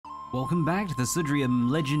Welcome back to the Sudreya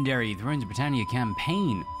legendary Thrones of Britannia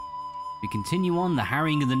campaign. We continue on the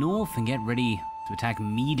harrying of the north and get ready to attack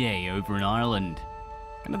Mide over in Ireland.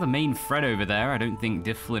 Kind of the main threat over there. I don't think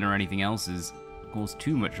Difflin or anything else is caused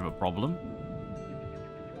too much of a problem.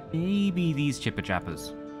 Maybe these chipper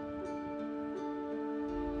chappers.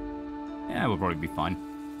 Yeah, we'll probably be fine.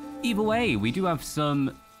 Either way, we do have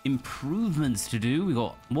some improvements to do. We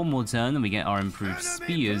got one more turn, then we get our improved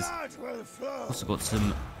spears. Also got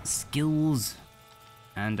some skills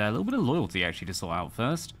and a little bit of loyalty actually to sort out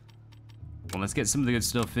first. Well, let's get some of the good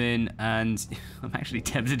stuff in, and I'm actually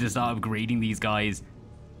tempted to start upgrading these guys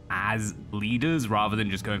as leaders rather than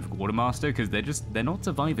just going for quartermaster, because they're not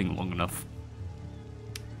surviving long enough.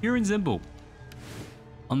 Pure and simple.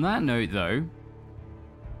 On that note though,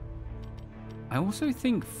 I also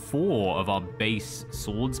think 4 of our base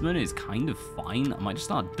swordsmen is kind of fine. I might just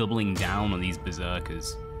start doubling down on these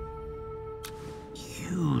berserkers.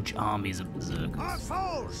 Huge armies of berserkers. Our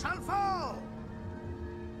foes shall fall.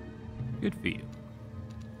 Good for you.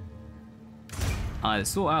 Let's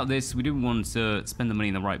sort out this. We do want to spend the money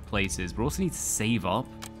in the right places, but also need to save up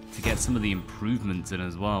to get some of the improvements in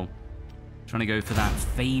as well. Trying to go for that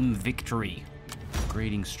fame victory.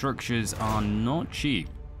 Upgrading structures are not cheap.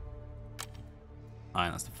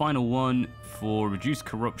 Alright, that's the final one for reduced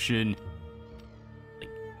corruption.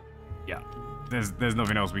 Yeah, there's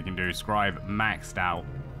nothing else we can do. Scribe maxed out.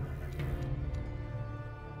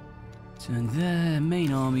 Turn there,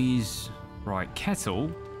 main armies. Right, Kettle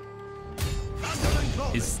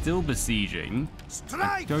is still besieging.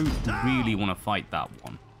 I don't really want to fight that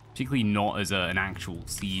one, particularly not as an actual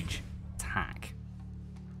siege attack.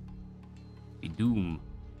 Doom,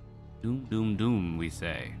 doom, doom, doom, we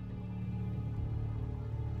say.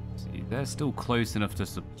 See, they're still close enough to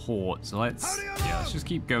support, so let's just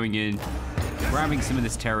keep going in, grabbing some of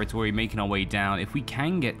this territory, making our way down. If we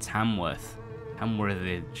can get Tamworthage,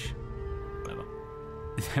 whatever,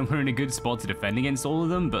 then we're in a good spot to defend against all of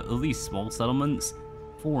them, but all these small settlements,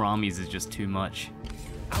 4 armies is just too much.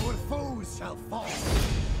 Our foes shall fall.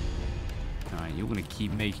 Alright, you're gonna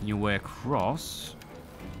keep making your way across.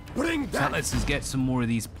 Bring So that lets us get some more of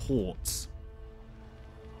these ports.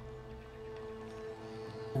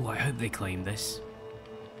 Oh, I hope they claim this.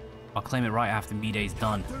 I'll claim it right after Mide's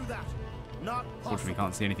done. do that. Not Unfortunately, we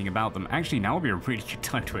can't see anything about them. Actually, now would be a really good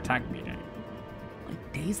time to attack Mide.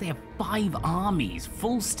 Like days, they have 5 armies,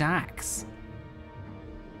 full stacks.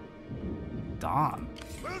 Darn.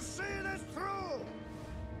 We'll see this through.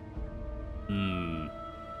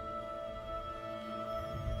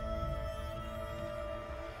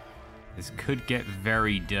 This could get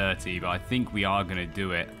very dirty, but I think we are gonna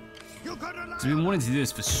do it. You could So we've been wanting to do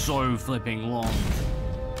this for so flipping long.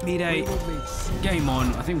 Mide, game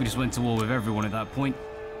on. I think we just went to war with everyone at that point.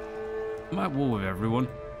 I'm at war with everyone.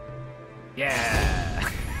 Yeah.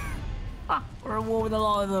 We're at war with a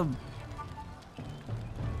lot of them.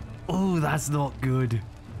 Oh, that's not good.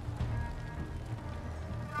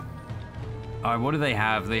 Alright, what do they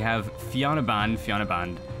have? They have Fianna Band. Fianna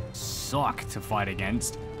Band suck to fight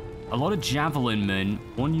against. A lot of javelin men,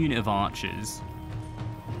 1 unit of archers,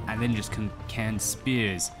 and then just can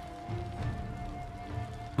spears.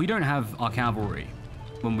 We don't have our cavalry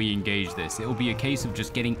when we engage this. It will be a case of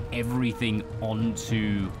just getting everything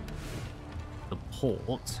onto the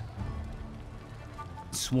port,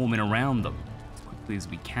 swarming around them as quickly as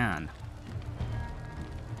we can.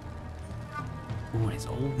 Oh, it's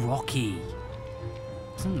all rocky.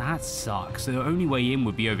 Doesn't that suck? So the only way in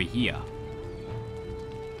would be over here.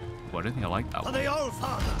 Well, I don't think I like that one. the old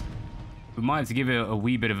father. We might have to give it a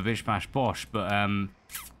wee bit of a bish bash bosh, but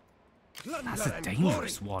that's a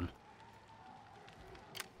dangerous one.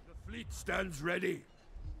 The fleet stands ready.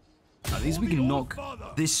 At least we can knock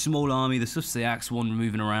this small army, the Sudreya one,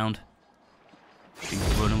 moving around. Big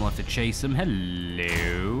run and we'll have to chase them.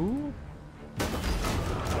 Hello.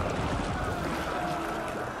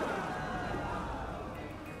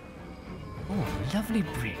 Oh, lovely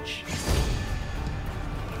bridge.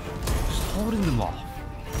 Just holding them off.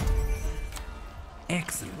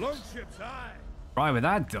 Excellent. Longships high. Right, with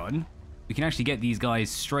that done, we can actually get these guys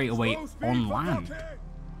straight away on land.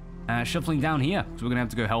 Shuffling down here, so we're gonna have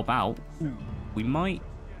to go help out. Ooh, we might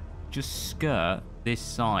just skirt this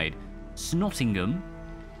side. Snottingham,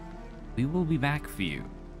 we will be back for you.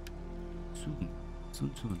 Soon,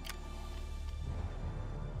 soon, soon.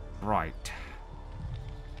 Right.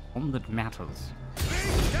 On that matters.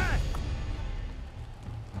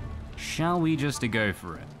 Shall we just go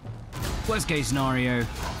for it? Worst case scenario,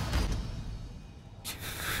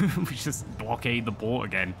 we just blockade the port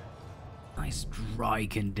again. Nice dry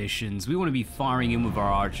conditions. We want to be firing in with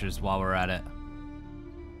our archers while we're at it.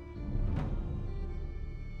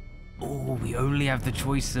 Oh, we only have the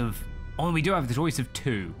choice of... Oh, we do have the choice of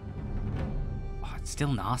 2. Oh, it's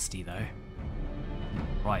still nasty, though.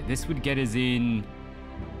 Right, this would get us in...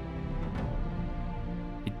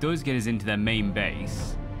 It does get us into their main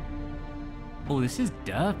base. Oh, this is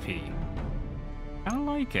derpy. I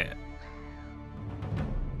like it.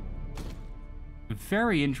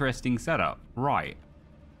 Very interesting setup. Right.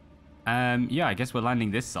 Yeah, I guess we're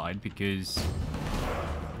landing this side because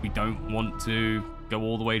we don't want to go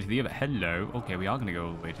all the way to the other. Hello. Okay, we are going to go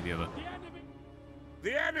all the way to the other.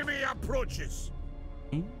 The enemy approaches.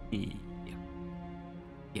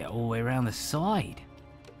 Yeah, all the way around the side.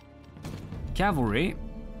 Cavalry.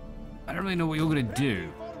 I don't really know what you're going to do.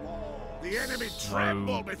 The enemy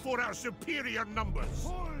tremble before our superior numbers.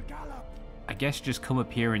 I guess just come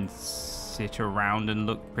up here and sit around and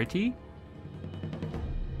look pretty.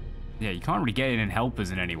 Yeah, you can't really get in and help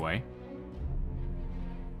us in any way.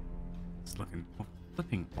 It's looking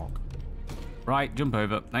flipping fog. Right, jump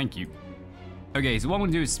over. Thank you. Okay, so what I'm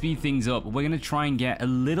going to do is speed things up. We're going to try and get a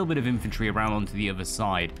little bit of infantry around onto the other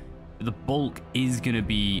side. But the bulk is going to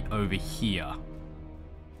be over here.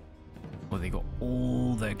 Well, they got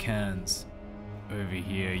all their cairns over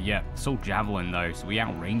here. Yeah, it's all javelin though, so we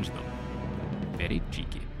outrange them. Very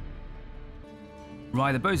cheeky.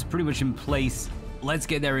 Right, the boats are pretty much in place. Let's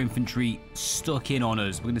get their infantry stuck in on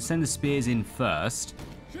us. We're going to send the spears in first.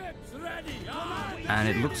 And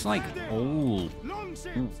it looks like all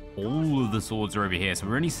of the swords are over here, so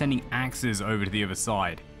we're only sending axes over to the other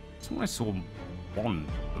side. So I saw one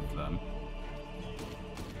of them.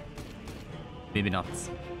 Maybe nuts.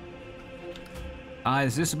 So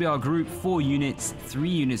this will be our group, 4 units, 3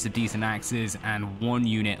 units of decent axes, and 1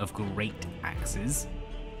 unit of great axes.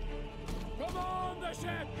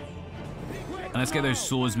 And let's get those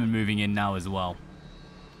swordsmen moving in now as well.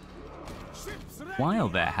 While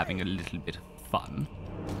they're having a little bit of fun,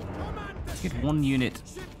 let's get 1 unit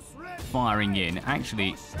firing in.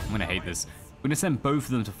 Actually, I'm going to hate this. We're going to send both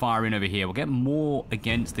of them to fire in over here. We'll get more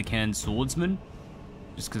against the cairn swordsmen,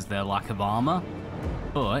 just because their lack of armor.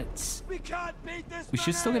 But we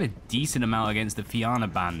should still get a decent amount against the Fianna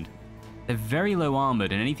band. They're very low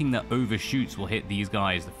armored, and anything that overshoots will hit these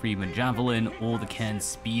guys, the Freeman Javelin or the cairn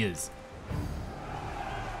spears.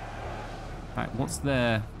 Right, what's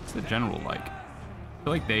the general like? I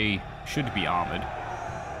feel like they should be armored.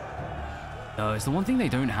 Oh, it's the one thing they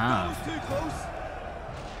don't have.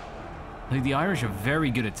 Like, the Irish are very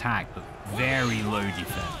good attack, but very low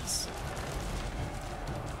defense.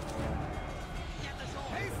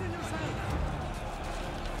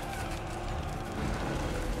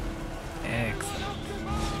 Excellent.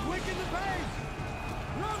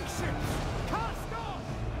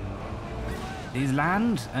 Please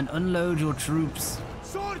land and unload your troops.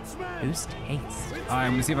 Boost haste.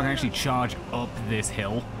 I'm gonna see if I can actually charge up this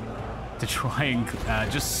hill to try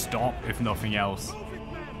and just stop, if nothing else,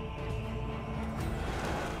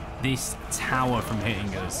 this tower from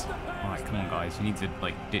hitting us. Alright, come on guys, you need to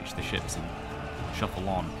like ditch the ships and shuffle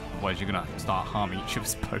on, otherwise you're gonna start harming each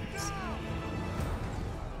other's boats.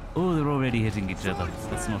 Oh, they're already hitting each other.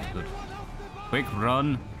 That's not good. Quick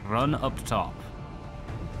run up top.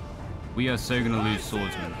 We are so gonna lose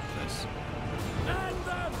swordsmen for this.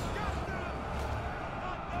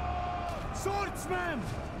 Swordsman!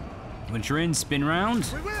 Once you're in, spin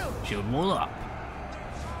round. Shield wall up.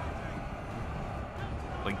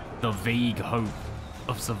 Like the vague hope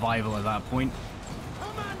of survival at that point.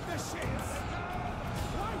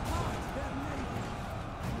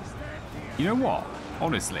 You know what?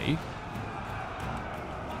 Honestly,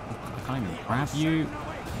 I can't even grab you.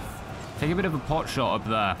 Take a bit of a pot shot up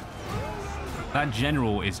there. That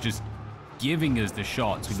general is just giving us the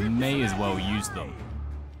shots. We may as well use them.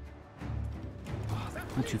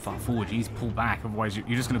 Pull too far forward. You need to pull back, otherwise you're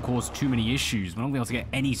just going to cause too many issues. We're not going to be able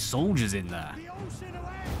to get any soldiers in there.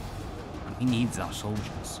 And he needs our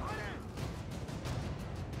soldiers,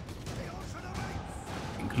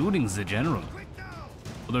 including the general.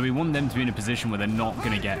 Although we want them to be in a position where they're not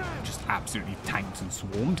going to get just absolutely tanked and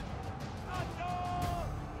swarmed.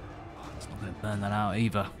 It's not going to burn that out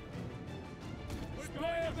either.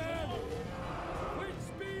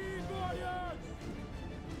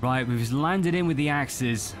 Right, we've just landed in with the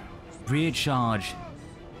axes. Rear charge.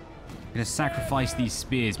 Gonna sacrifice these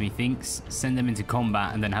spears, methinks. Send them into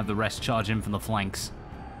combat and then have the rest charge in from the flanks.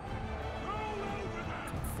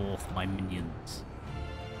 Come forth, my minions.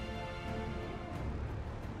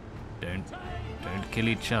 Don't kill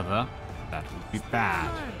each other. That would be bad.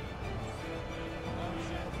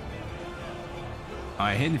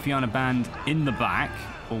 Alright, hitting the Fianna band in the back.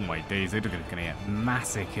 Oh my days, they're gonna get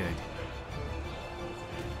massacred.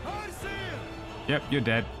 Yep, you're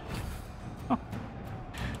dead.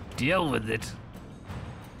 deal with it.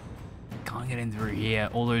 Can't get in through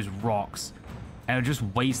here. All those rocks. And it'll just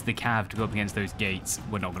waste the cav to go up against those gates.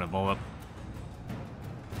 We're not going to bother.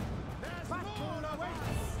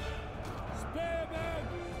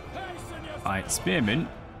 Alright, Spearman,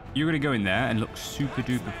 you're going to go in there and look super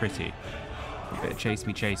duper pretty. You better chase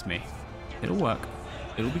me, chase me. It'll work.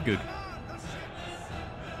 It'll be good.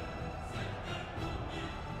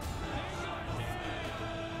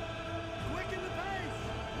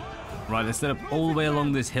 Right, let's set up all the way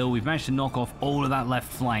along this hill. We've managed to knock off all of that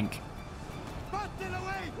left flank.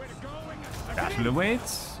 Battle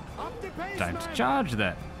awaits. Time to charge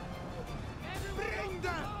then.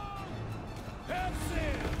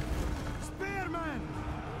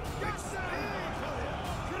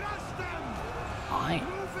 Alright,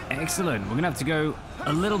 excellent. We're going to have to go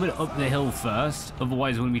a little bit up the hill first.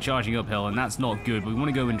 Otherwise, we're going to be charging uphill, and that's not good. We want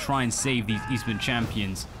to go and try and save these Eastman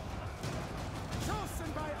champions.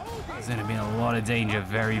 There's going to be in a lot of danger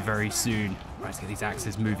very, very soon. Right, let's get these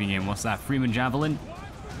axes moving in. What's that? Freeman Javelin?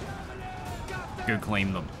 Go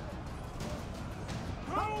claim them.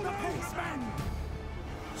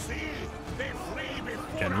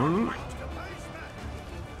 General?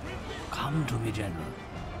 Come to me, General.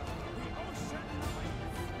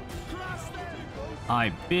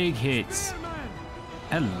 Aye, big hits.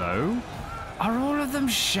 Hello? Are all of them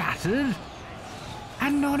shattered?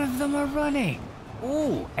 And none of them are running?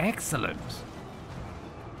 Oh, excellent.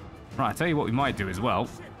 Right, I'll tell you what we might do as well.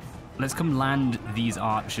 Let's come land these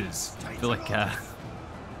archers. I feel like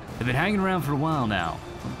they've been hanging around for a while now.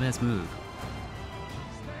 Not the best move.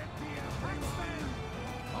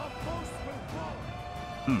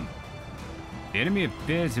 The enemy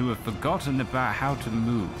appears to have forgotten about how to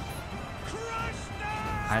move.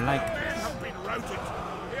 I like this.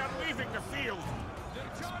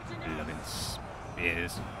 Loving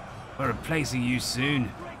spears. We're replacing you soon.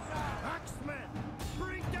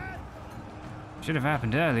 Should have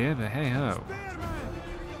happened earlier, but hey ho.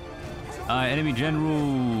 Enemy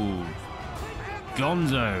General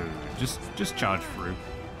Gonzo. Just charge through.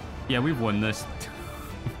 Yeah, we've won this.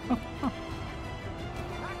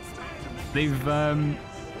 They've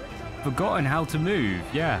forgotten how to move.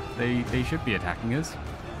 Yeah, they should be attacking us.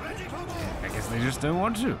 I guess they just don't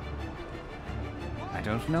want to. I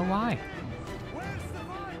don't know why.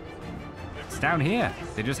 It's down here.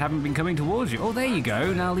 They just haven't been coming towards you. Oh, there you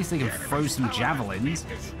go. Now at least they can throw some javelins.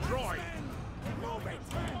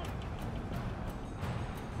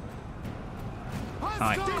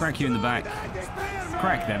 Alright, crack you in the back.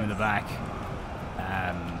 Crack them in the back.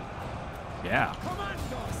 Yeah.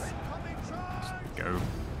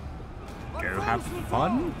 Go have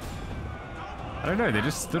fun? I don't know, they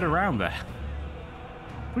just stood around there.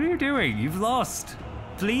 What are you doing? You've lost.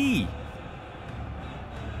 Flee.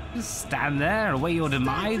 Just stand there and await your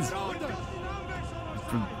demise.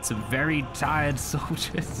 From some very tired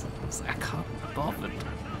soldiers. I can't be bothered.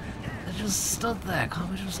 They just stood there.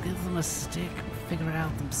 Can't we just give them a stick and figure it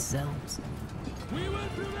out themselves? We will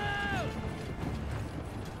prevail!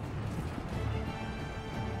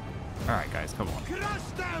 Alright guys, come on.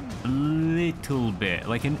 A little bit,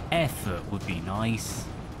 like an effort would be nice.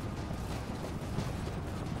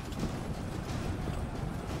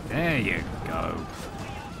 There you go.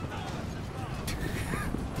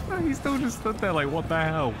 He still just stood there like, what the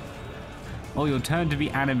hell? Oh, your turn to be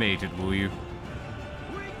animated, will you?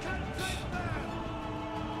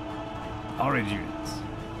 Origins.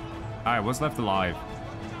 Alright, what's left alive?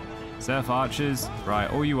 Surf archers.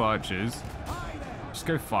 Right, all you archers. Just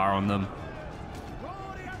go fire on them.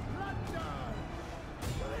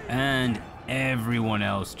 And everyone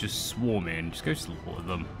else just swarm in. Just go slaughter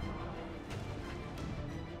them.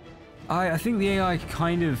 I think the AI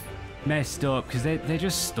kind of messed up because they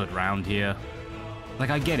just stood around here. Like,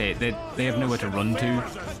 I get it. They have nowhere to run to.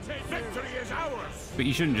 But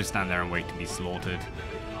you shouldn't just stand there and wait to be slaughtered.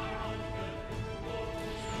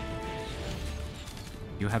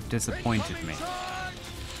 You have disappointed me.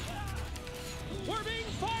 We're being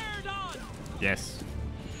fired on. Yes.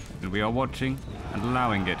 And we are watching and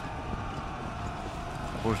allowing it.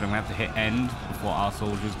 Unfortunately, we have to hit end before our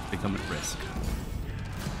soldiers become at risk.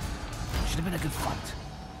 Should have been a good fight.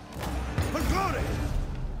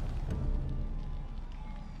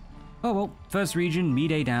 Oh well, first region,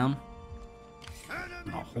 Mide down.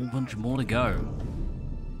 And a whole bunch more to go.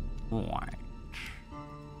 Right.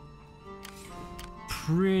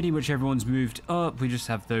 Pretty much everyone's moved up. We just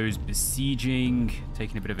have those besieging,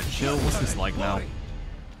 taking a bit of a chill. What's this like now?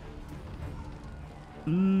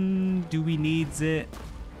 Do we need it?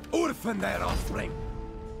 Orphan their offspring.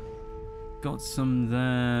 Got some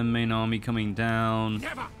there. Main army coming down.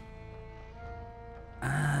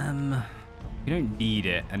 We don't need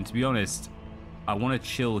it, and to be honest, I want to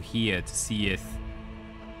chill here to see if...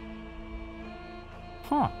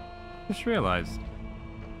 Huh, just realized.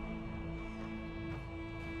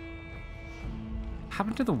 What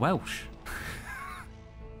happened to the Welsh?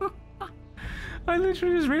 I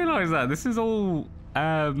literally just realized that. This is all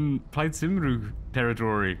Plaid Cymru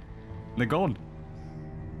territory. They're gone.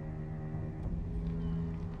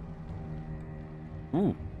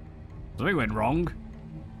 Ooh, something went wrong.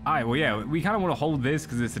 Alright, well yeah, we kind of want to hold this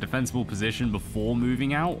because it's a defensible position before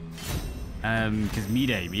moving out. Because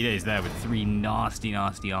Miday's there with 3 nasty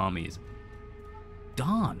armies.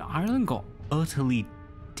 Darn, Ireland got utterly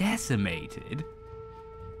decimated.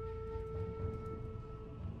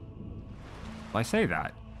 I say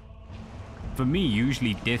that. For me,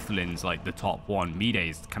 usually Dithlin's like the top one.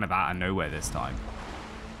 Miday's kind of out of nowhere this time.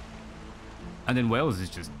 And then Wales is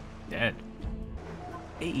just dead.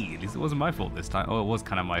 Hey, at least it wasn't my fault this time. Oh, it was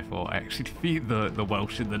kind of my fault. I actually defeated the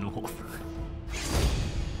Welsh in the north.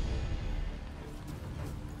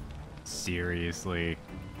 Seriously.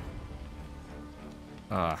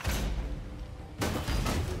 Ugh.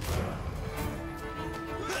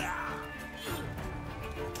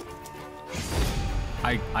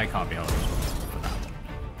 I can't be held responsible for that.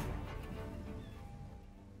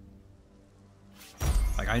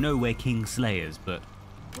 Like, I know we're King Slayers, but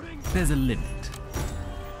there's a limit.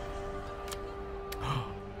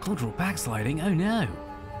 Cultural backsliding? Oh no.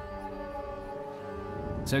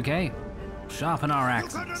 It's okay. Sharpen our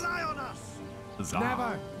axes.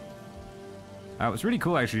 Bizarre. What's really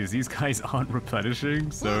cool actually is these guys aren't replenishing,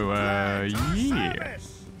 so yeah.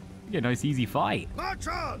 Yeah, nice easy fight. March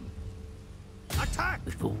on! Attack!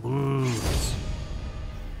 With the wolves.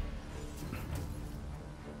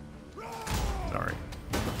 Sorry.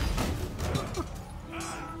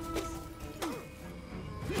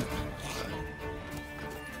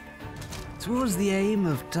 Towards the aim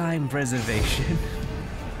of time preservation.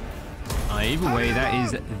 Either way, that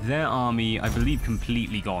is their army, I believe,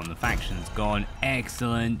 completely gone. The faction's gone.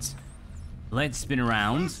 Excellent. Let's spin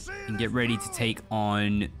around and get ready to take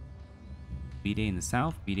on B-Day in the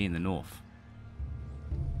south, B-Day in the north.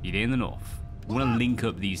 B-Day in the north. We want to link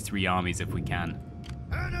up these 3 armies if we can.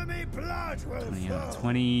 Enemy blood will 20 out of flow.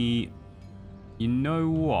 20. You know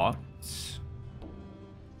what?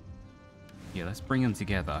 Yeah, let's bring them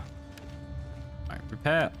together. Alright,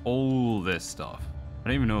 repair all this stuff. I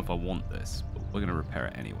don't even know if I want this, but we're gonna repair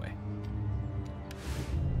it anyway.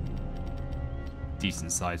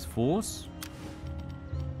 Decent sized force.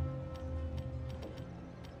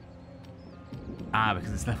 Ah,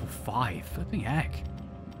 because it's level 5. Flipping heck.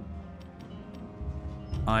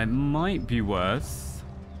 I might be worth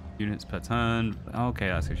units per turn. Okay,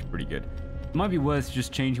 that's actually pretty good. It might be worth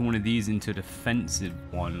just changing one of these into a defensive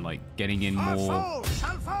one, like getting in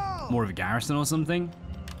more of a garrison or something.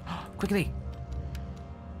 Quickly.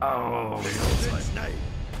 Oh,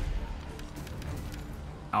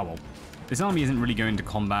 oh well. This army isn't really going to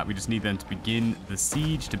combat. We just need them to begin the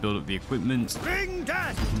siege to build up the equipment. Bring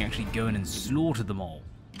death. So we can actually go in and slaughter them all.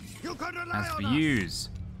 You can rely As for on us. yous.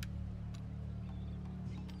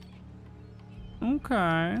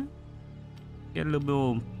 Okay. Get a little bit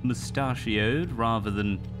more mustachioed rather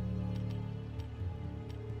than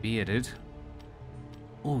bearded.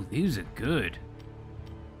 Oh, these are good.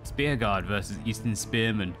 Spearguard versus Eastern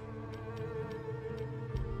Spearman.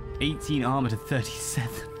 18 armor to 37.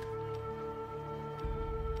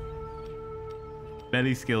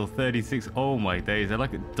 Belly skill 36. Oh my days, they're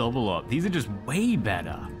like a double up. These are just way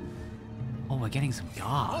better. Oh, we're getting some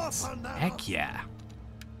guards. Heck yeah.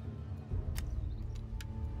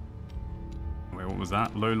 Wait, what was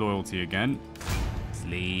that? Low loyalty again.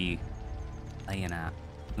 Slee. Laying out.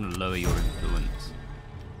 I'm gonna lower your influence.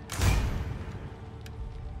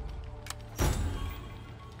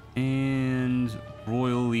 And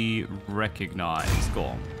royally recognized. Go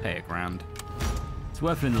on, pay $1,000. It's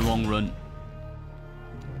worth it in the long run.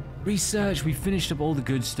 Research, we finished up all the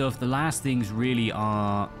good stuff. The last things really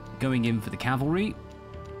are going in for the cavalry,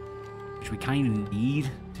 which we kind of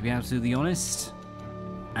need, to be absolutely honest.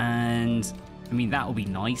 And I mean, that will be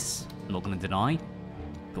nice, I'm not going to deny.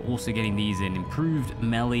 But also getting these in improved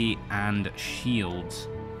melee and shields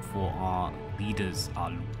for our leaders,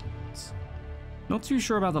 our lords. Not too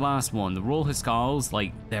sure about the last one. The Royal Hussars,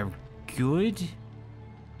 like, they're good,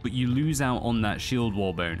 but you lose out on that shield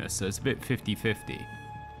wall bonus, so it's a bit 50-50.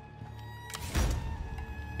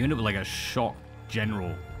 You end up with like a shock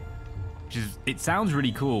general, which is, it sounds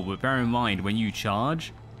really cool, but bear in mind, when you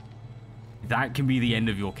charge, that can be the end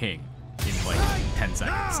of your king in like 10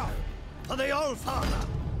 seconds. Now, for the old father.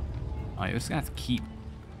 Alright, we're just gonna have to keep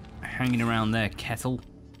hanging around there, Kettle.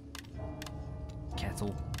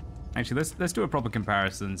 Actually, let's do a proper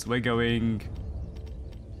comparison. So we're going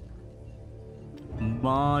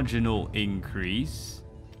marginal increase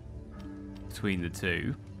between the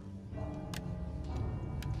two.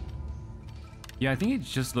 Yeah, I think it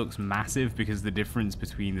just looks massive because the difference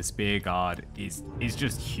between the spear guard is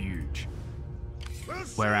just huge.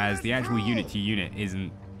 Whereas the actual unit to unit it's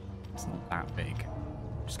not that big.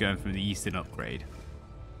 Just going from the eastern upgrade.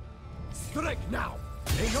 Strike now,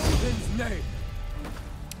 in Odin's name.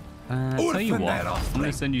 Tell you what, I'm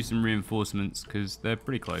gonna send you some reinforcements because they're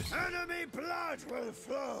pretty close. Enemy blood will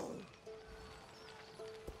flow.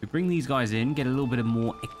 We bring these guys in, get a little bit of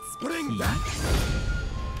more XP. Bring that.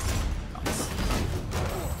 Nice.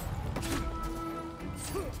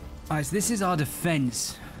 Alright, so this is our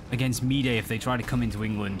defense against Mede if they try to come into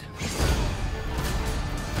England.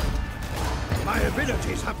 My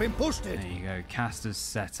abilities have been boosted. There you go, casters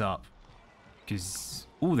set up. Because,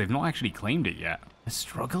 oh, they've not actually claimed it yet. They're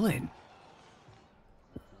struggling.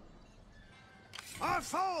 Our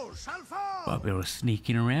foes shall fall. But we're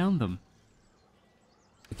sneaking around them.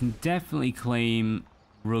 We can definitely claim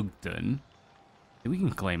Rugden. We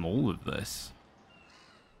can claim all of this.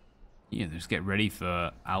 Yeah, just get ready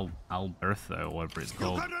for Alberto, or whatever it's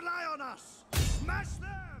called. You can rely on us. Smash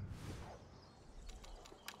them.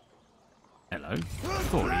 Hello,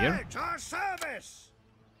 Thoria. To our service.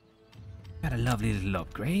 Got a lovely little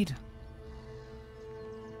upgrade.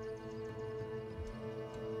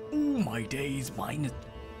 Oh my days, minus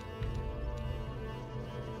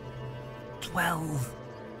 12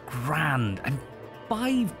 grand and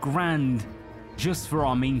 5 grand just for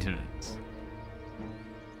our maintenance.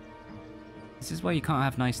 This is why you can't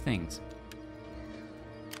have nice things.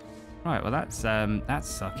 Right, well that's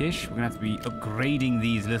suckish. We're gonna have to be upgrading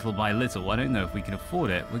these little by little. I don't know if we can afford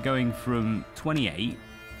it. We're going from 28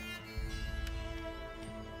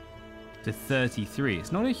 to 33.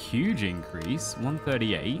 It's not a huge increase.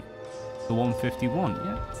 138 to 151.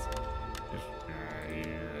 Yeah,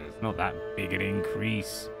 it's not that big an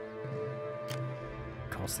increase.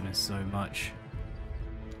 Costing us so much.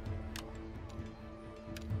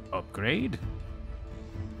 Upgrade.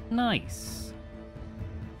 Nice.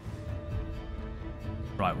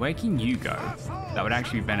 Right, where can you go? That would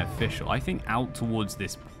actually be beneficial. I think out towards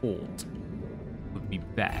this port would be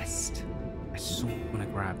best. I sort of want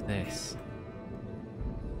to grab this.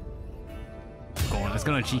 Go on, let's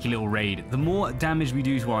go on a cheeky little raid. The more damage we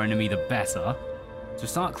do to our enemy, the better. So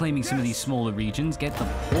start claiming some of these smaller regions, get the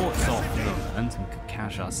ports off them, and some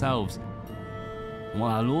cash ourselves. And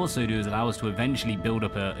what I'll also do is allow us to eventually build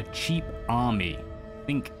up a cheap army. I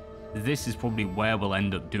think this is probably where we'll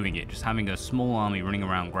end up doing it, just having a small army running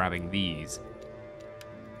around grabbing these.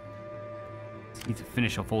 Just need to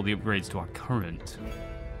finish off all the upgrades to our current.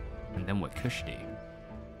 And then we're cushy.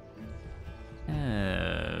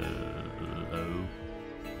 Hello.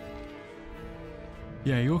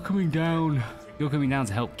 Yeah, you're coming down. You're coming down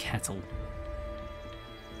to help Kettle.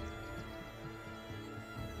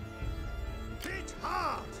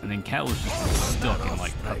 And then Kettle's just stuck in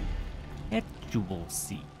like perpetual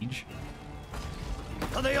siege.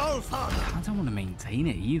 Are they all found? I don't want to maintain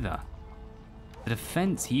it either. The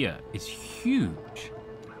defense here is huge.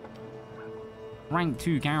 Rank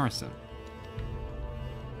 2 garrison.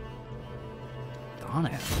 Darn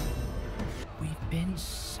it. We've been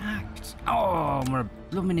sacked. Oh, we're a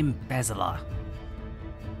blooming embezzler.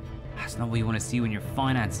 That's not what you want to see when your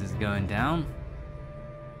finances are going down.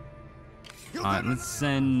 Alright, let's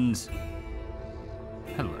send...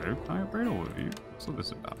 Hello, can I upgrade all of you? What's all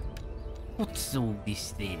this about? What's all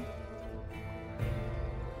this thing?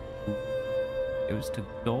 Goes to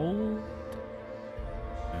gold?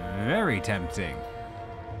 Very tempting.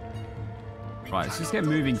 Right, let's just get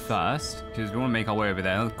moving first, because we want to make our way over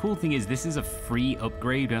there. The cool thing is, this is a free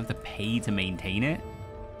upgrade. We don't have to pay to maintain it.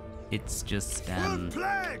 It's just,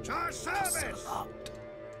 pledge our service.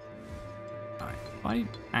 Alright, if I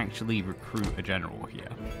actually recruit a general here.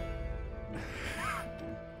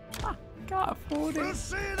 Can't afford it. We'll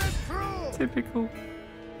see this through. Typical.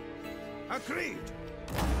 Agreed.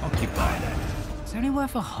 Occupy. It's only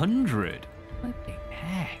worth 100. What the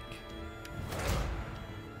heck?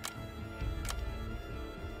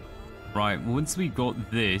 Right, once we got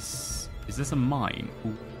this, is this a mine?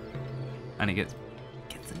 Ooh. And it gets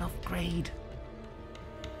an upgrade.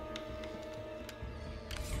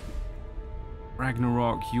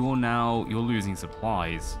 Ragnarok, you're losing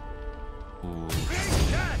supplies. Ooh.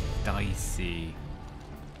 Dicey.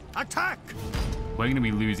 Attack! We're going to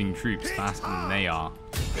be losing troops faster than they are.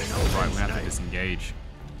 Right, we're going to have to disengage.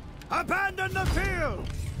 Abandon the field!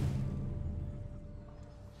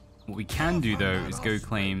 What we can do, though, is go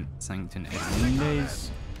claim Sanctum Edmundes.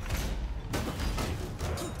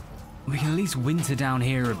 We can at least winter down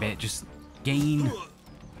here a bit, just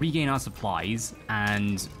regain our supplies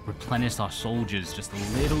and replenish our soldiers just a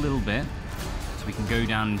little bit, so we can go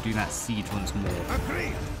down and do that siege once more.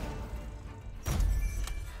 Agreed.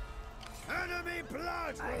 Enemy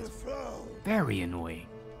blood will flow. Very annoying.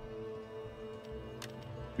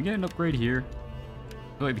 We get an upgrade here. I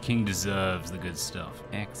feel like the king deserves the good stuff.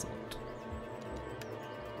 Excellent.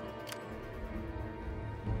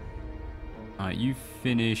 Alright, you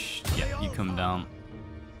finished. Yeah, you come down.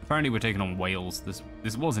 Apparently we're taking on Wales. This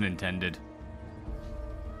wasn't intended.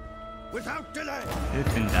 Without delay.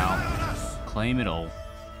 If in doubt, claim it all.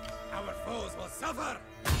 Our foes will suffer.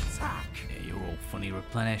 Attack. Yeah, you're all fully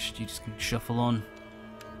replenished. You just can shuffle on.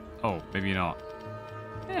 Oh, maybe not.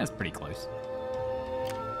 Yeah, it's pretty close.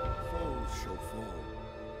 Foes shall fall.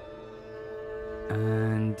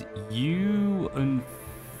 And you,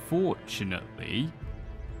 unfortunately,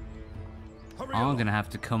 are going to have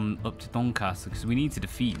to come up to Doncaster because we need to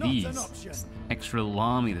defeat these. This extra little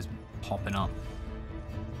army that's popping up.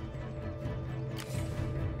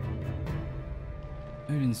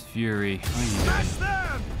 Odin's Fury, how are you Smash doing?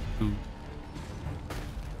 them! Ooh.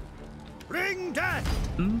 Bring death!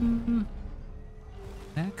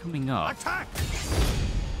 They're coming up. Attack!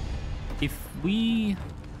 If we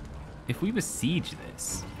besiege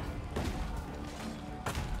this,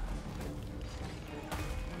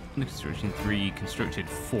 construction 3, constructed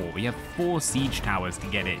 4. We have 4 siege towers to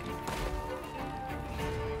get in.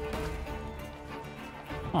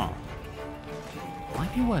 Huh.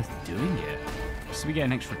 Might be worth doing it, so we get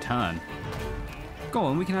an extra turn. Go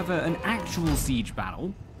on, we can have an actual siege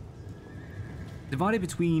battle. Divided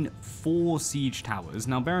between 4 siege towers.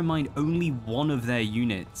 Now bear in mind, only one of their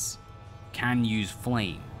units can use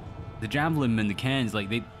flame. The Javelin and the Cairns, like,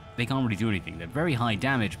 they can't really do anything. They're very high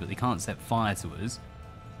damage, but they can't set fire to us.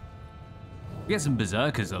 We get some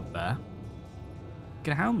berserkers up there.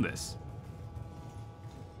 Can hound this.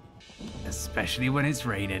 Especially when it's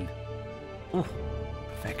raining. Oh,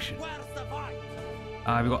 perfection. We've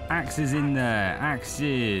got axes in there.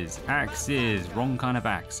 Axes. Wrong kind of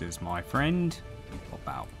axes, my friend. Pop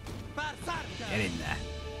out. Get in there.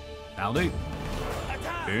 That'll do.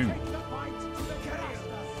 Boom.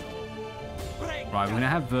 Right, we're going to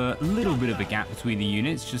have a little bit of a gap between the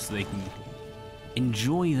units just so they can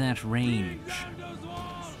enjoy that range.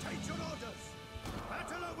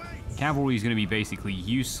 Cavalry is going to be basically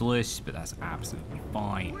useless, but that's absolutely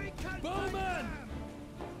fine.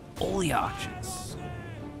 All the archers.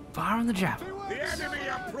 Fire on the javelin. The enemy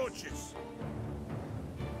approaches.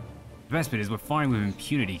 The best bit is we're firing with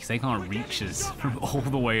impunity because they can't reach us from all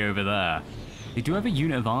the way over there. They do have a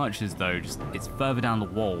unit of archers though, just it's further down the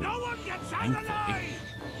wall. No one gets out Thankfully. alive.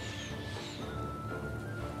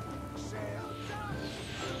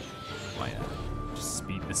 Right, just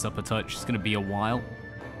speed this up a touch. It's going to be a while.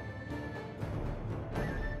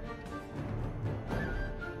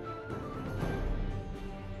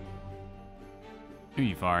 Who are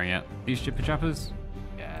you firing at? These chipper chappers?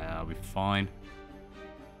 Yeah, I'll be fine.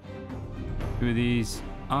 Who are these?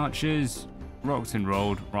 Archers. Rocked and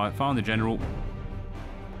rolled. Right, fire on the general.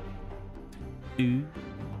 Ooh.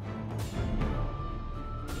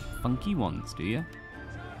 Funky ones, do you?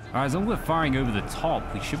 Alright, as long as we're firing over the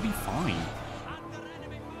top, we should be fine.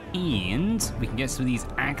 And we can get some of these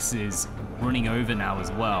axes running over now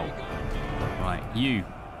as well. Right, you,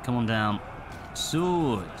 come on down.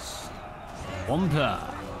 Swords. Wampa.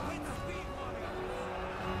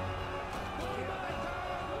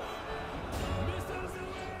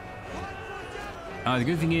 The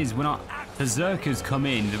good thing is, when our berserkers come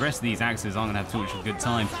in, the rest of these axes aren't going to have too much of a good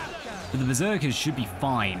time. But the berserkers should be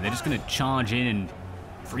fine. They're just going to charge in and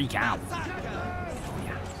freak out.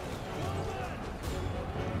 Yeah.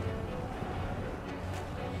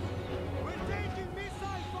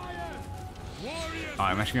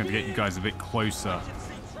 I'm actually going to get you guys a bit closer.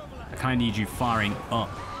 I kind of need you firing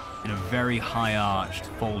up in a very high arch to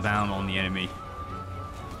fall down on the enemy.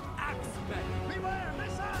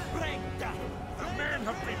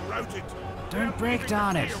 Routed. Don't break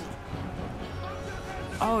down it.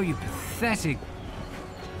 Oh, you pathetic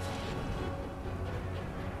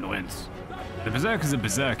annoyance. The berserkers are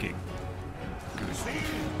berserking.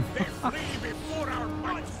 They flee before our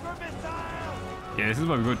might. Yeah, this is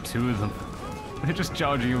why we've got 2 of them. They're just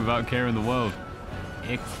charging you without caring the world.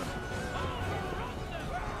 Excellent.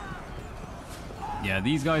 Yeah,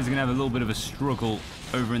 these guys are going to have a little bit of a struggle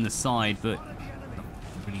over in the side, but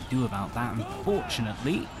nothing to really do about that,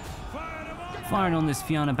 unfortunately. Firing on this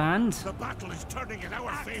Fianna band. The battle is turning in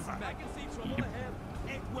our favor. Yep.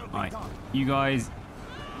 Alright, you guys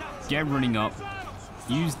get running up.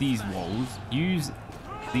 Use these walls. Use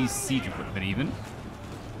these siege equipment even.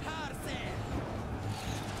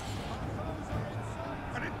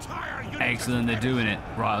 Excellent, they're doing it.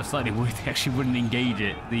 Right, I was slightly worried they actually wouldn't engage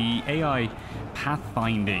it. The AI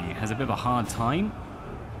pathfinding has a bit of a hard time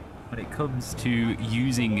when it comes to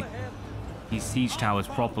using these siege towers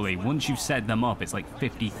properly. Once you've set them up, it's like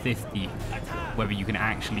 50-50 whether you can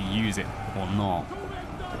actually use it or not.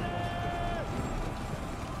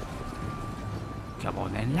 Come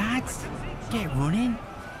on then, lads. Get running.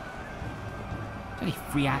 Any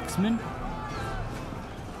free axemen?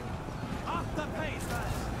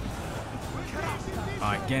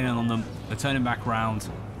 Alright, get in on them. They're turning back round.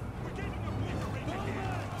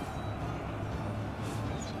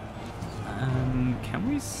 Can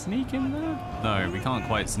we sneak in there? No, we can't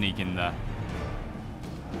quite sneak in there.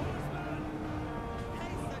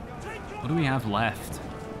 What do we have left?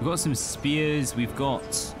 We've got some spears. We've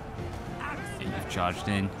got... Yeah, you've charged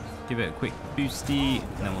in. Give it a quick boosty,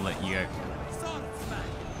 and then we'll let you go.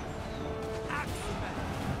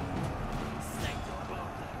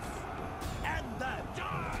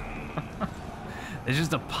 There's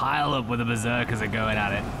just a pile up where the berserkers are going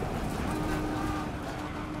at it.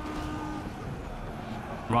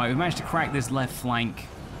 Right, we've managed to crack this left flank,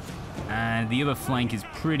 and the other flank is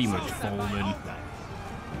pretty much fallen.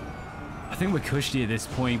 I think we're cushy at this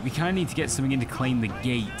point. We kind of need to get something in to claim the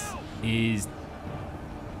gate is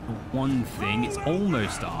the one thing. It's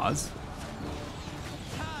almost ours.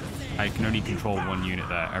 I can only control one unit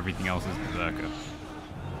there. Everything else is berserker.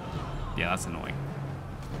 Yeah, that's annoying.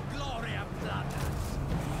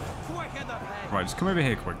 Right, just come over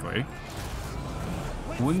here quickly.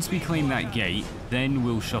 Once we claim that gate, then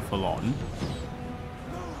we'll shuffle on.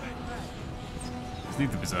 Let's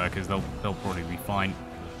leave the berserkers, they'll probably be fine.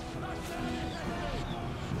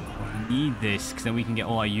 We need this, because then we can get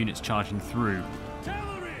all our units charging through.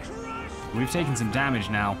 We've taken some damage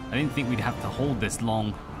now. I didn't think we'd have to hold this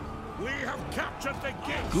long. We have captured the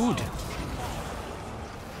gate. Good.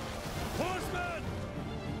 Horsemen!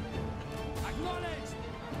 Acknowledged!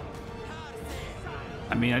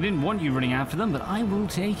 I mean, I didn't want you running after them, but I will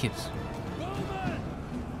take it.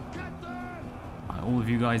 Right, all of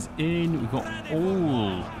you guys in. We've got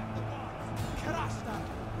all...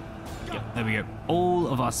 Yep, there we go. All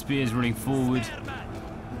of our spears running forward.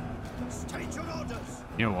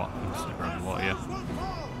 You know what? I'm just gonna grab a lot here.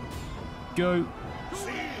 Go.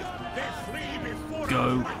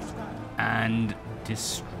 Go. And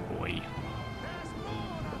destroy.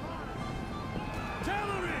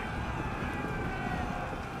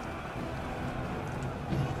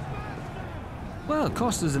 Well, it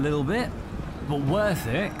cost us a little bit, but worth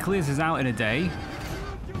it. Clears us out in a day.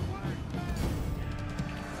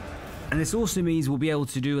 And this also means we'll be able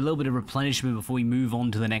to do a little bit of replenishment before we move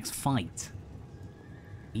on to the next fight.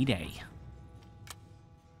 E-Day.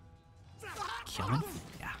 Kill him?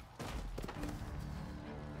 Yeah.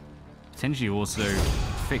 Potentially also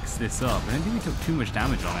fix this up. I don't think we took too much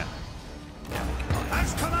damage on it.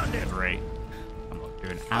 Yeah, great. I'm not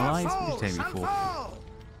doing allies. What did you take me for?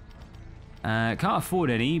 Can't afford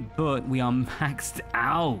any, but we are maxed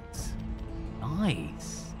out.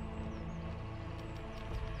 Nice.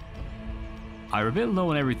 I'm a bit low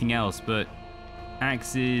on everything else, but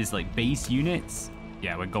axes, like base units,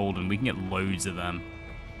 yeah, we're golden. We can get loads of them.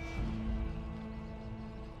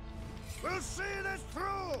 We'll see this through.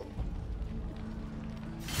 All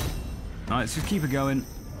right, let's just keep it going.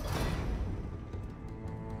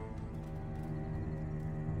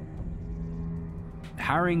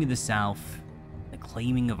 Harrying the south, the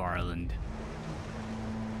claiming of Ireland.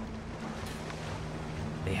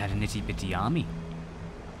 They had an itty-bitty army.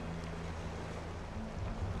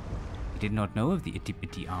 We did not know of the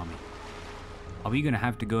itty-bitty army. Are we going to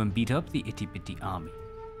have to go and beat up the itty-bitty army?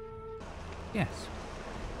 Yes.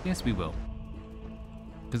 Yes, we will.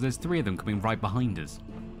 Because there's 3 of them coming right behind us.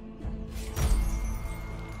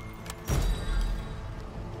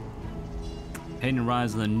 Heading to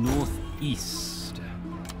rise to the northeast.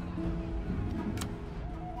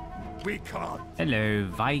 We can't. Hello,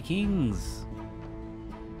 Vikings.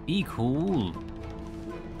 Be cool.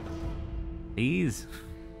 Please.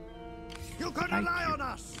 You can rely on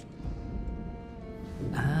us.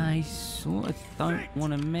 I sort of don't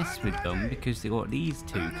want to mess with them because they got these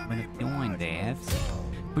 2 coming up behind there.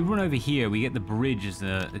 If we run over here, we get the bridge as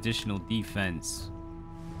an additional defense.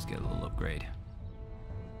 Let's get a little upgrade.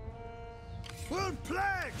 We'll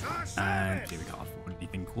pledge our And service. yeah, we can't afford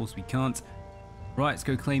anything. Of course we can't. Right, let's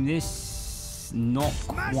go claim this. Not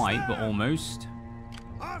quite, but almost.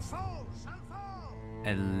 Our foes shall fall.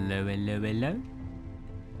 Hello, hello, hello.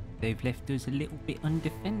 They've left us a little bit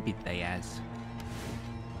undefended, they has.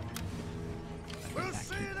 We'll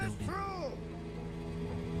see this through.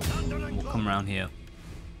 We'll come around here.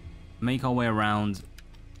 Make our way around.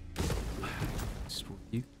 Destroy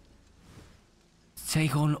you.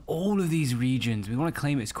 Take on all of these regions. We want to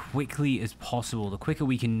claim it as quickly as possible. The quicker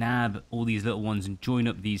we can nab all these little ones and join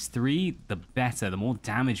up these three, the better. The more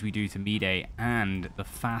damage we do to Mide, and the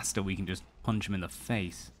faster we can just punch them in the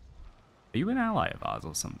face. Are you an ally of ours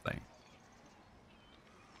or something?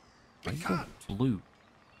 Why are you blue? Do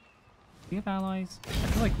we have allies? I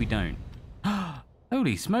feel like we don't.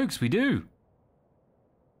 Holy smokes, we do!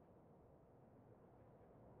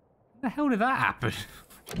 How the hell did that happen?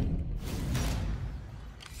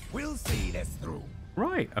 We'll see this through.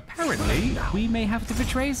 Right, apparently we may have to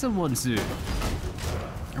betray someone soon.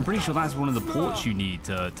 I'm pretty sure that's one of the ports you need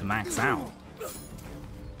to max out.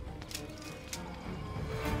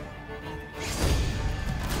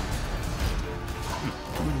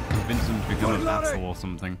 Convince them to become a vassal or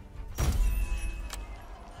something.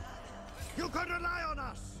 You can rely on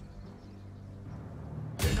us.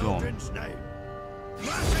 Go on. Odin's name.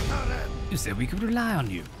 Massacre them. You said we could rely on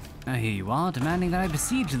you. Now here you are, demanding that I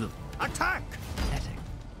besiege them. Attack. Pathetic.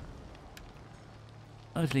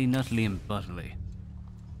 Utterly, nuttily, and butterly.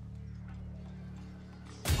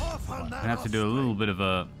 Off on We that have to do a little bit of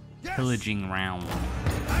a pillaging round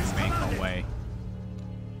to make our way.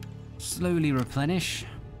 Slowly replenish.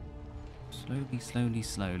 Slowly, slowly,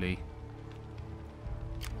 slowly.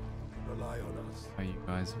 Rely on us. Are you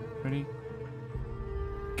guys ready?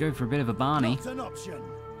 Go for a bit of a Barney. Not an option.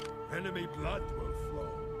 Enemy blood will flow.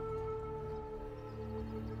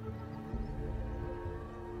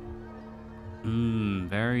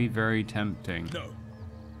 Very, very tempting. No.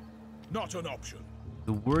 Not an option.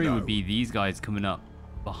 The worry would be these guys coming up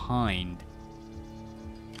behind.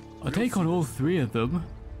 I'll take on all three of them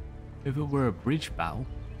if it were a bridge battle.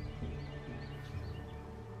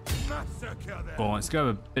 Massacre them. Go on, let's go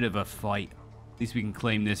have a bit of a fight. At least we can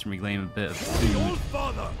claim this and reclaim a bit of food.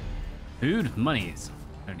 Father. Food? Monies.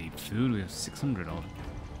 I don't need food, we have 600 odd.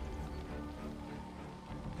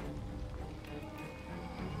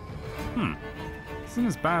 This isn't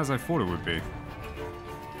as bad as I thought it would be.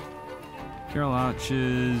 Girl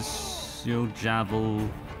archers, your javel.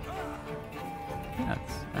 Yes,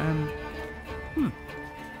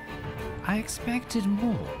 I expected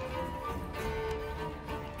more.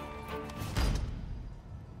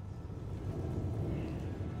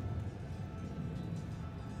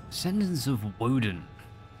 Descendants of Woden.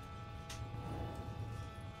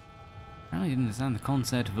 I didn't understand the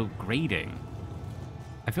concept of upgrading.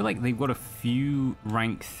 I feel like they've got a few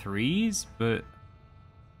rank 3s, but...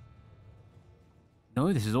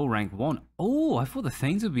 No, this is all rank 1. Oh, I thought the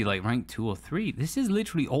things would be like rank 2 or 3. This is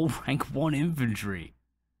literally all rank 1 infantry.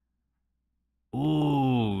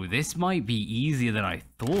 Oh, this might be easier than I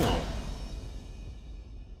thought.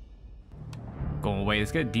 Go on, wait,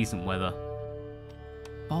 let's get decent weather.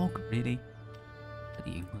 Fog, really?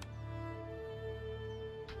 Bloody England.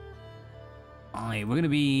 Alright, we're going to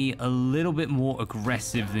be a little bit more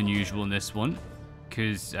aggressive than usual in this one,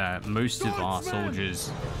 because most of our soldiers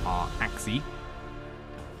are axey.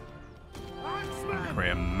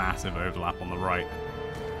 Create a massive overlap on the right.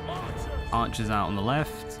 Archers out on the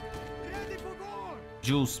left.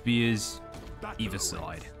 Dual spears either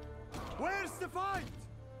side. Where's the fight?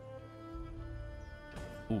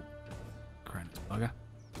 Oh, Granite bugger.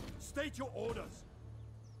 State your orders.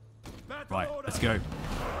 Right, let's go.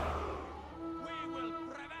 We will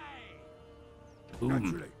prevail. Boom.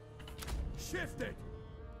 Naturally. Shift it.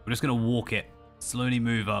 We're just gonna walk it. Slowly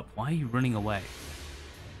move up. Why are you running away?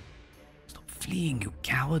 Stop fleeing, you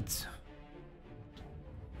cowards.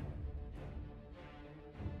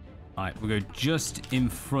 Alright, we'll go just in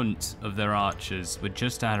front of their archers. We're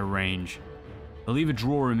just out of range. They'll either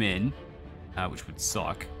draw them in, which would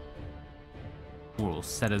suck, or it'll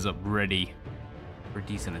set us up ready for a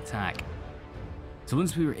decent attack. So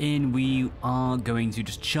once we're in, we are going to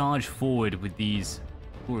just charge forward with these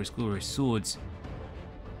glorious swords.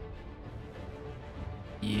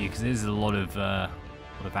 Yeah, because there's a lot of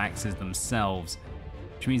axes themselves,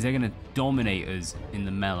 which means they're going to dominate us in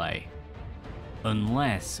the melee,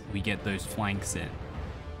 unless we get those flanks in.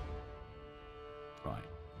 Right.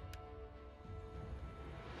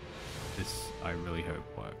 This, I really hope,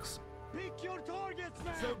 works. Pick your targets,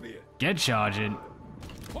 man. So be it. Get charging.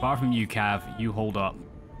 Apart from you, Cav, you hold up.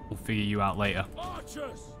 We'll figure you out later.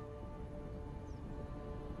 Archers.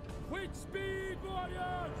 With speed,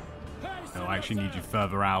 warriors. No, I actually need you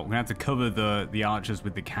further out. We're gonna have to cover the archers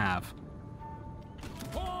with the Cav.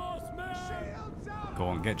 Go Go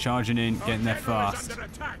on, get charging in, get in there fast. Under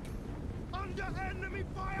attack. Under enemy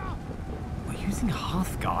fire! We're using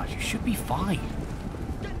Hearthguard. You should be fine.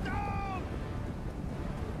 Get down!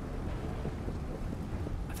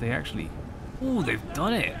 Have they actually... Oh, they've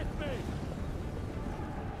done it.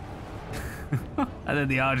 And then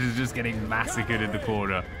the archer's just getting massacred in the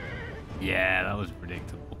corner. Yeah, that was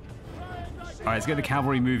predictable. Alright, let's get the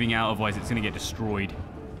cavalry moving out, otherwise it's going to get destroyed.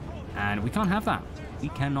 And we can't have that. We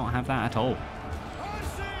cannot have that at all.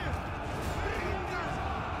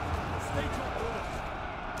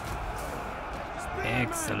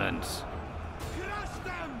 Excellent.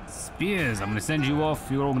 Spears, I'm going to send you off.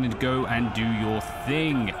 You're all going to go and do your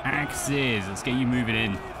thing. Axes, let's get you moving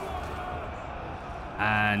in.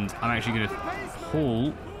 And I'm actually going to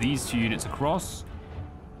pull these 2 units across.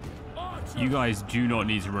 You guys do not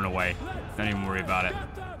need to run away. Don't even worry about it.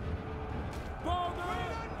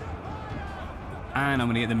 And I'm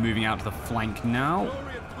going to get them moving out to the flank now.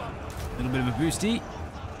 A little bit of a boosty.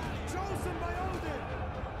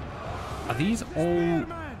 Are these all...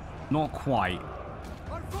 Not quite.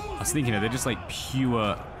 I was thinking they're just like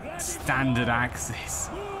pure standard axes.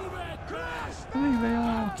 I think they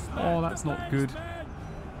are. Oh, that's not good.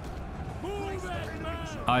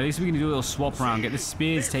 At least we can do a little swap around. Get the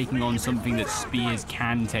spears taking on something that spears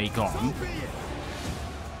can take on.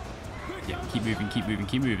 Yeah, keep moving, keep moving,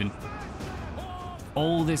 keep moving.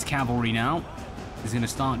 All this cavalry now is going to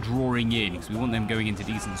start drawing in because we want them going into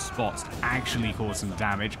decent spots to actually cause some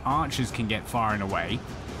damage. Archers can get firing away.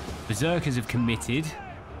 Berserkers have committed.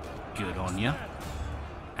 Good on ya.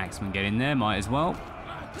 Axemen get in there, might as well.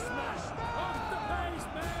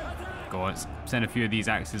 Go on, let's send a few of these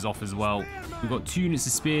axes off as well. We've got 2 units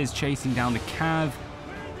of spears chasing down the cav.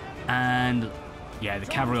 And yeah, the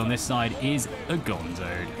cavalry on this side is a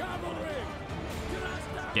gonzo.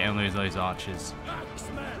 Get on those archers.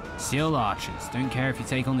 Seal archers. Don't care if you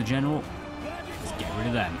take on the general. Just get rid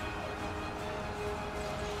of them.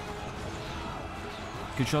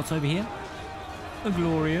 Good shots over here. A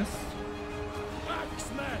glorious.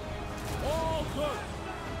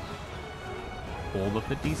 All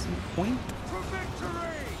up a decent point.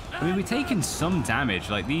 I mean, we're taking some damage.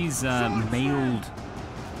 Like these mailed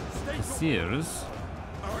Sears,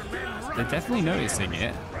 they're definitely noticing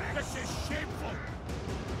it.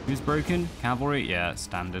 Who's broken? Cavalry? Yeah,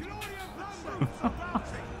 standard.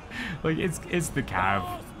 Like it's the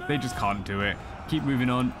cav. They just can't do it. Keep moving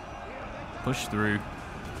on. Push through.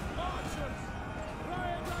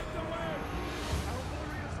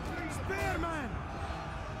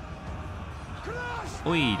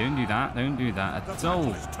 Oi, don't do that. Don't do that at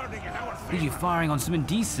all. Are you firing on something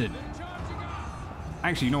decent?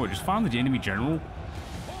 Actually, you know what? Just fire on the enemy general.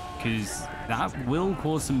 Because that will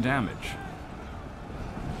cause some damage.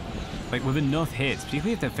 Like, with enough hits,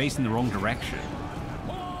 particularly if they're facing the wrong direction.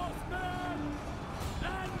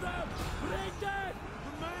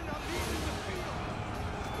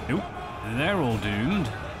 Nope. They're all doomed.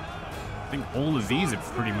 I think all of these are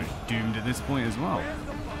pretty much doomed at this point as well.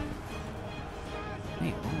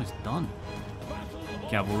 Hey, almost done.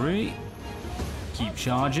 Cavalry. Keep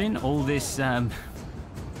charging. All this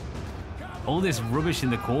rubbish in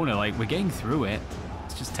the corner, like, we're getting through it.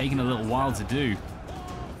 It's just taking a little while to do.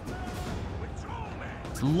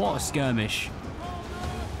 It's a lot of skirmish.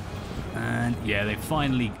 And yeah, they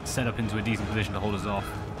finally set up into a decent position to hold us off.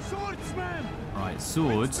 Alright,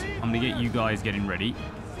 swords. I'm gonna get you guys getting ready.